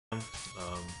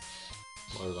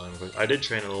I did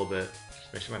train a little bit.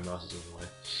 Make sure my mouse is in the way.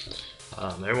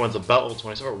 Everyone's about level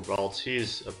 20. So Ralts,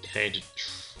 he's a pain to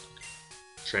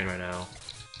train right now.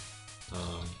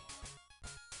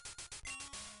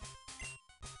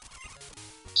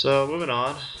 So moving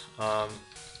on.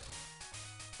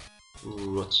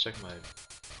 Let's check my.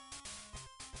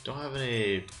 Don't have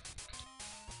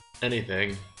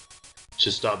anything.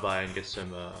 Just stop by and get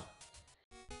some.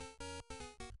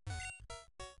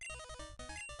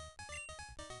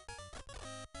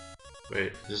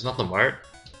 Wait, this is not the mart?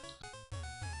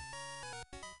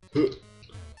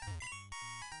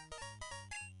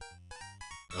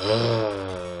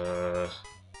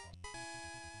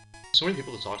 So many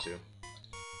people to talk to.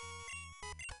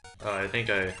 I think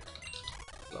I...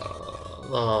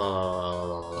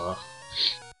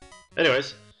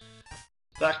 Anyways,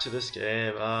 back to this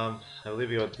game. I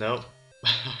believe you with... Nope. I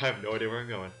have no idea where I'm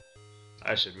going.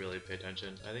 I should really pay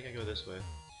attention. I think I go this way.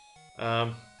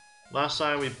 Last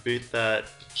time we beat that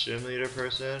gym leader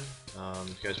person,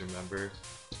 if you guys remember,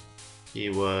 he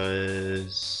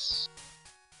was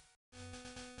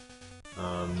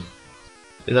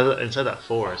inside that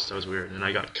forest. That was weird, and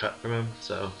I got cut from him,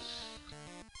 so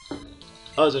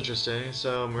that was interesting.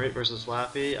 So Marit versus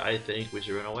Laffy, I think we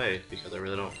should run away because I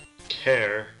really don't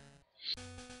care.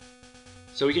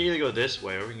 So we can either go this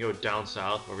way or we can go down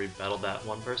south where we battled that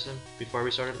one person before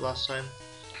we started last time.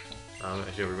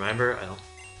 If you remember, I don't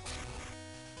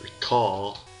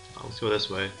recall. Let's go this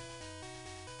way.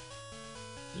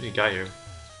 What do you got here?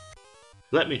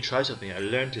 Let me try something I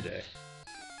learned today.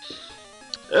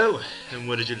 Oh, and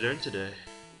what did you learn today?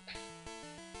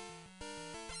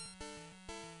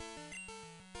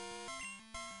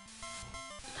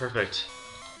 Perfect.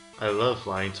 I love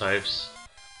flying types.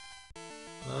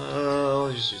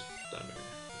 I'll just use thunder.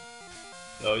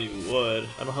 Oh, you would.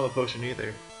 I don't have a potion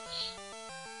either.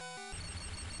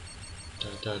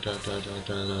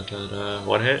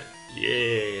 One hit?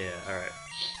 Yeah! Alright.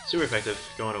 Super effective.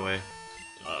 Going away.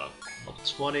 Level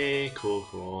 20. Cool,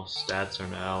 cool. Stats are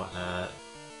now at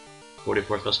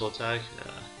 44 special attack.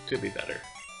 Could be better.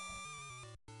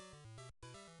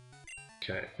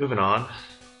 Okay, moving on.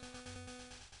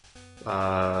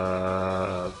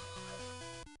 I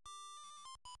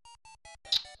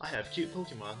have cute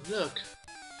Pokemon. Look!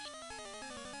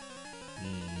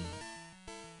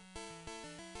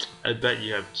 I bet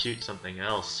you have cute something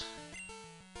else.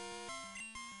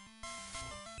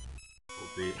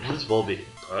 Volbeat. What is Volbeat?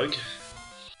 Bug?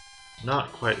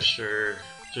 Not quite sure.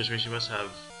 Which means you must have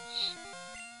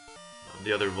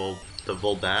the other the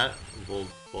Volbat? Vol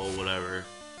whatever.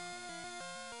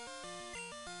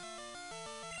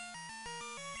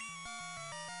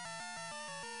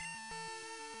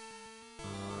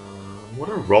 What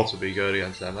are Ralts would be good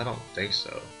against them? I don't think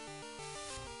so.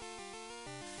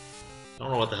 I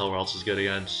don't know what the hell Ralts is good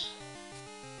against.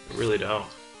 I really don't.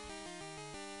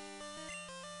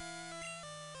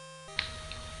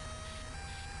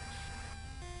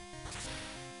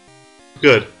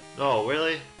 Good. Oh,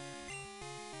 really?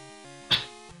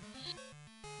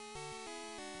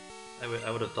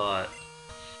 I would have thought,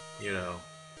 you know,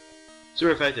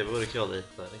 super effective, it would have killed it,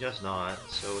 but I guess not,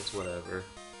 so it's whatever.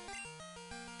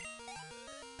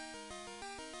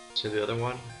 To the other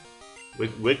one?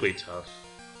 Wigglytuff.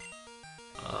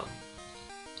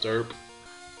 Derp.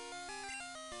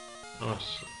 Oh,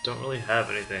 don't really have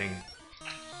anything.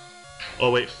 Oh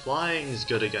wait, flying is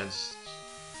good against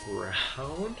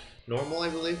ground? Normal, I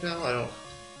believe now? I don't...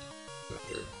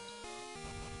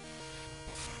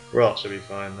 Ralts should be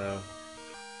fine though.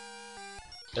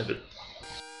 If it...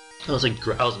 That was like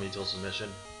growls me till submission.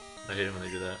 I hate it when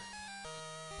they do that.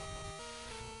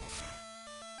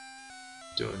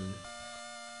 Doing...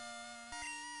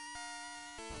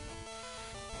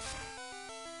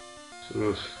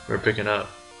 Oof, we're picking up.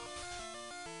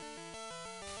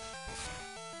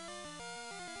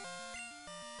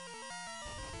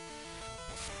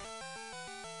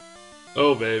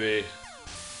 Oh baby.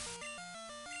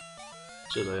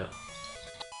 Julia.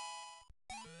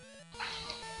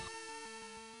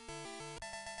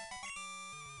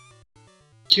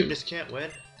 Cuteness can't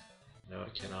win? No,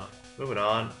 it cannot. Moving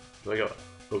on. Do I go?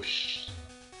 Oh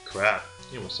crap.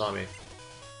 He almost saw me.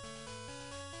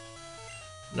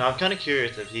 Now I'm kind of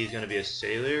curious if he's going to be a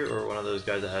sailor or one of those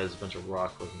guys that has a bunch of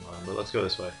rock Pokemon, but let's go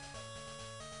this way.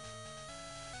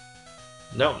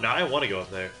 No, now I want to go up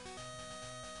there.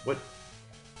 What?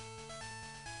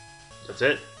 That's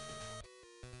it?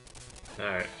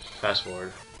 Alright, fast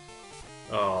forward.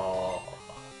 Oh.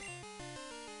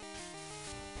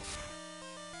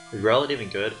 Is Rowlet even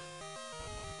good?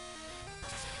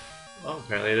 Oh,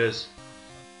 apparently it is.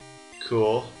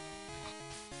 Cool.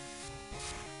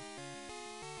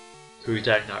 Quick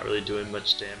attack not really doing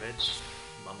much damage.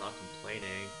 I'm not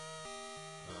complaining.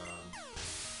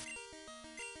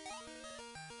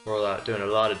 We're doing a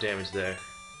lot of damage there.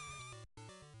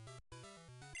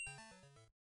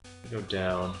 Go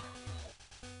down.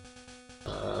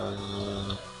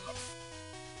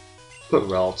 Put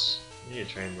Ralts. We need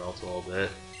to train Ralts a little bit.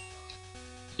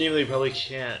 Even though you probably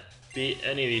can't beat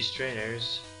any of these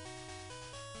trainers.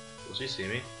 Will she see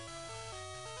me?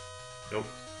 Nope.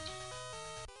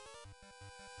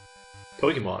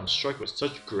 Pokemon, strike with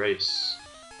such grace.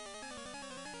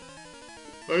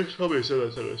 I probably said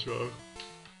that sentence wrong.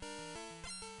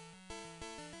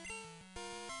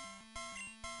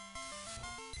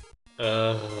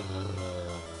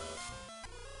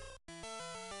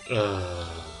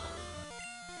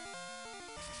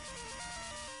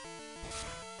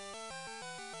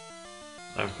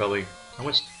 I'm probably... How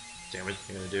much damage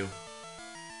am I gonna do?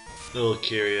 A little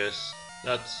curious.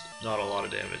 That's not a lot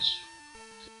of damage.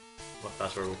 I'm gonna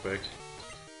fast forward real quick.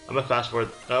 I'm gonna fast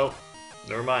forward... Oh!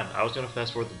 Never mind. I was gonna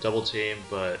fast forward the double team,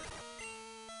 but...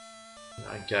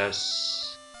 I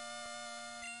guess...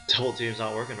 Double team's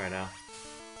not working right now.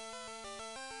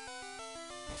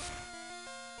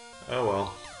 Oh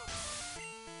well.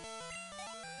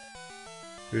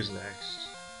 Who's next?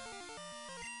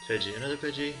 Pidgey. Another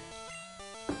Pidgey?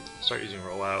 Start using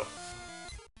rollout.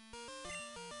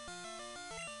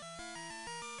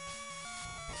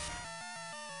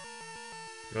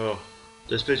 Oh,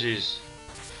 this Pidgey's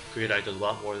quick attack does a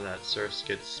lot more than that Surf's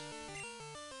gets.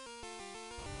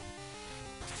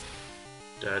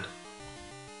 Dead.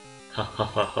 Ha ha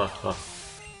ha ha ha.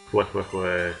 What?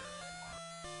 I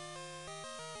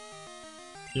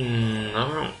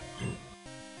don't.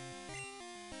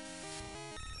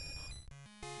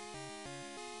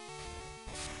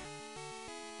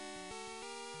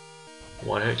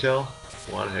 One hit kill?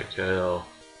 One hit kill.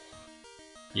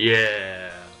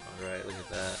 Yeah! Alright, look at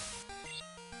that.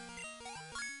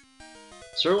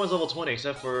 So everyone's level 20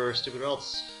 except for stupid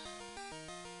Ralts.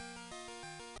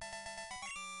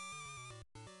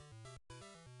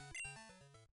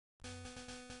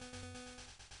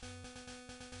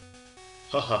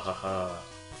 Ha ha ha ha.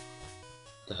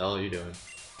 What the hell are you doing?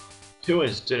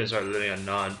 Humans didn't start living on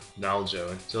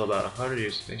non-Naljo until about 100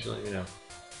 years. Thanks for letting me know.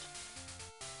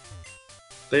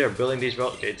 They are building these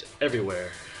route gates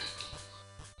everywhere.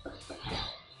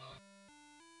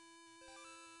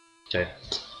 Okay.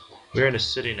 We're in a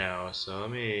city now, so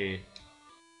let me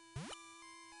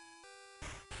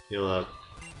heal up.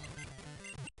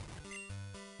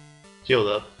 Healed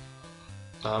up.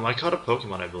 I caught a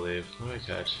Pokemon, I believe. What did I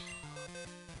catch?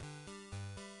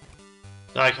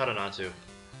 No, I caught a Natu.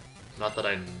 Not that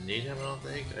I need him, I don't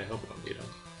think. I hope I don't need him.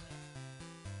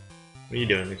 What are you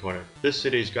doing in the corner? This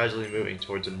city is gradually moving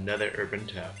towards another urban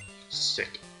town.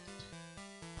 Sick.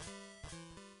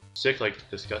 Sick like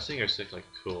disgusting or sick like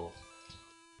cool?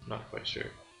 I'm not quite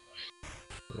sure.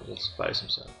 Let's buy some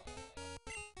stuff.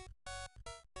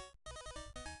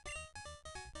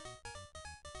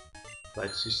 Buy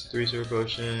 3 super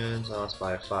potions. Now let's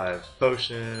buy 5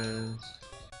 potions.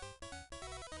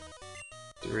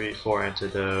 4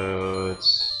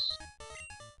 antidotes.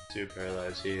 2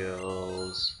 paralyzed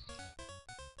heals.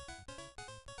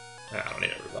 I don't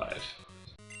need a revive.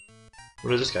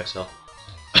 What does this guy sell?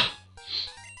 I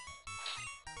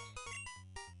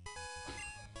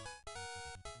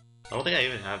don't think I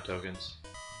even have tokens.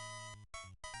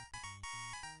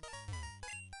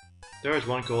 There is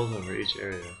 1 gold over each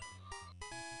area.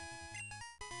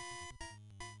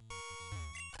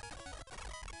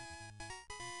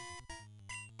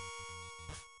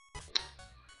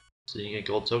 So you can get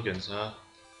gold tokens, huh?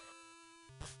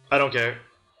 I don't care.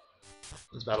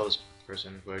 Let's battle this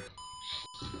person quick.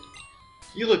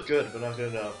 You look good, but not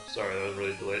good enough. Sorry, that was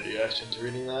really delayed reaction to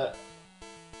reading that.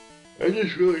 I'm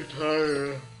just really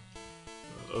tired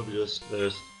of just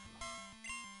this.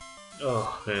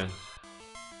 Oh man.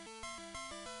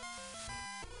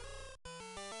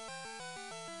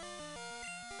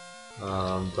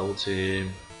 Double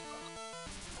team.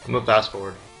 I'm gonna fast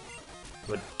forward. I'm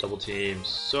gonna double team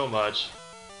so much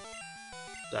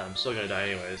that I'm still gonna die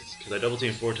anyways, because I double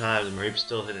teamed 4 times and Mareep's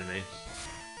still hitting me.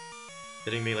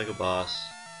 Hitting me like a boss.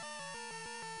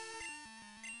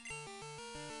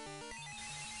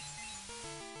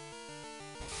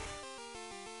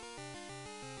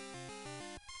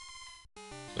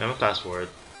 I'm gonna fast forward.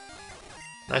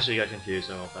 Actually, got confused,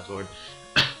 so I'm gonna fast forward.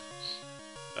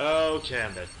 Okay,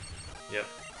 I'm dead. Yep.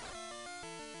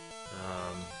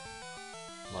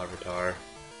 Larvitar.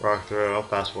 Rock throw, I'll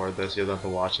fast forward this, you don't have to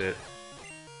watch it.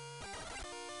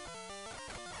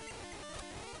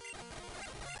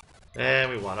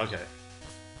 And we won, okay.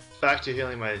 back to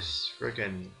healing my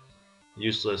freaking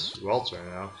useless Ralts right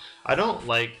now. I don't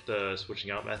like the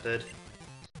switching out method.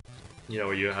 You know,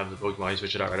 where you have the Pokemon, you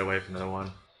switch it out right away from another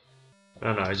one. I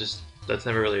don't know, that's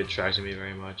never really attracted me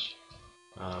very much.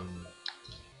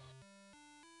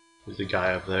 There's a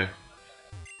guy up there.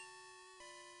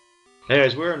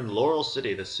 Anyways, we're in Laurel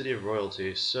City, the city of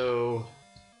royalty, so...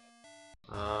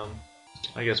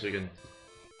 I guess we can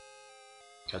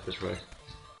cut this way.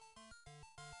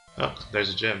 Oh,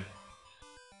 there's a gym.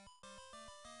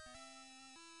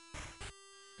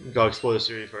 Go explore the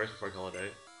city first before I call it a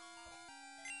day.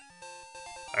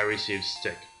 I received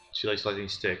stick. She likes collecting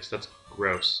sticks. That's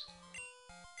gross.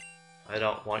 I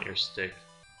don't want your stick.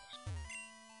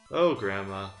 Oh,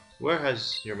 Grandma, where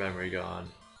has your memory gone?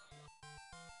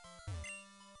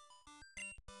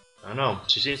 I don't know.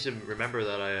 She seems to remember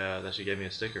that that she gave me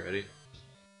a stick already.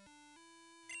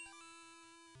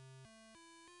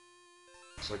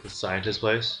 It's like the scientist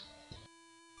place.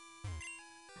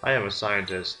 I am a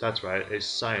scientist. That's right, a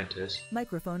scientist.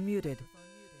 Microphone muted.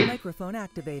 Microphone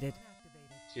activated.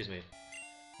 Excuse me.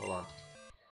 Hold on.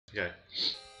 Okay.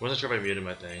 Wasn't sure if I muted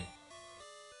my thing.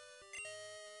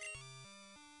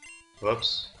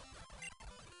 Whoops.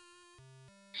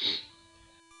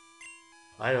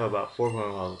 I know about 4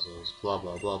 fossils. Blah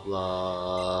blah blah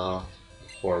blah.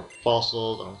 4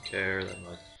 fossils. Don't care that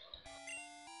much.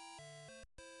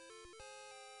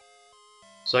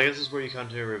 So I guess this is where you come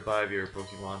to revive your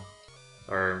Pokemon.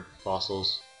 Or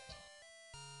fossils.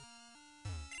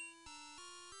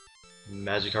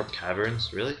 Magikarp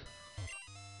Caverns? Really?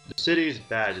 The city is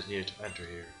bad, just needed to enter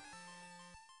here.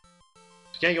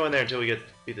 We can't go in there until we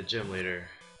beat the gym leader.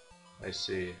 I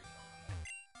see.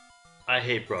 I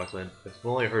hate Brooklyn. If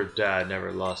only her dad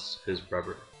never lost his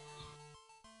rubber.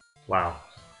 Wow.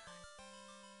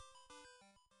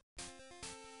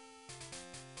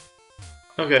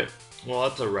 Okay, well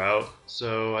that's a route.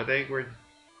 So I think we're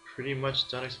pretty much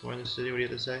done exploring the city. What do you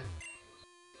have to say?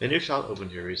 A new shop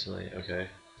opened here recently. Okay.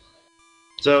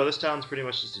 So this town's pretty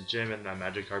much just a gym and a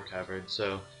Magikarp Cavern.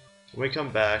 So when we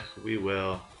come back, we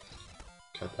will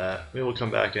cut that. We will come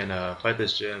back and fight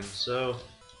this gym. So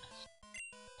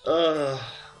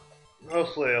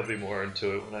hopefully I'll be more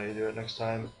into it when I do it next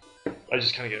time. I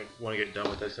just kind of want to get done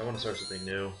with this. I want to start something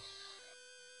new.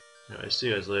 Anyway, see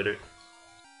you guys later.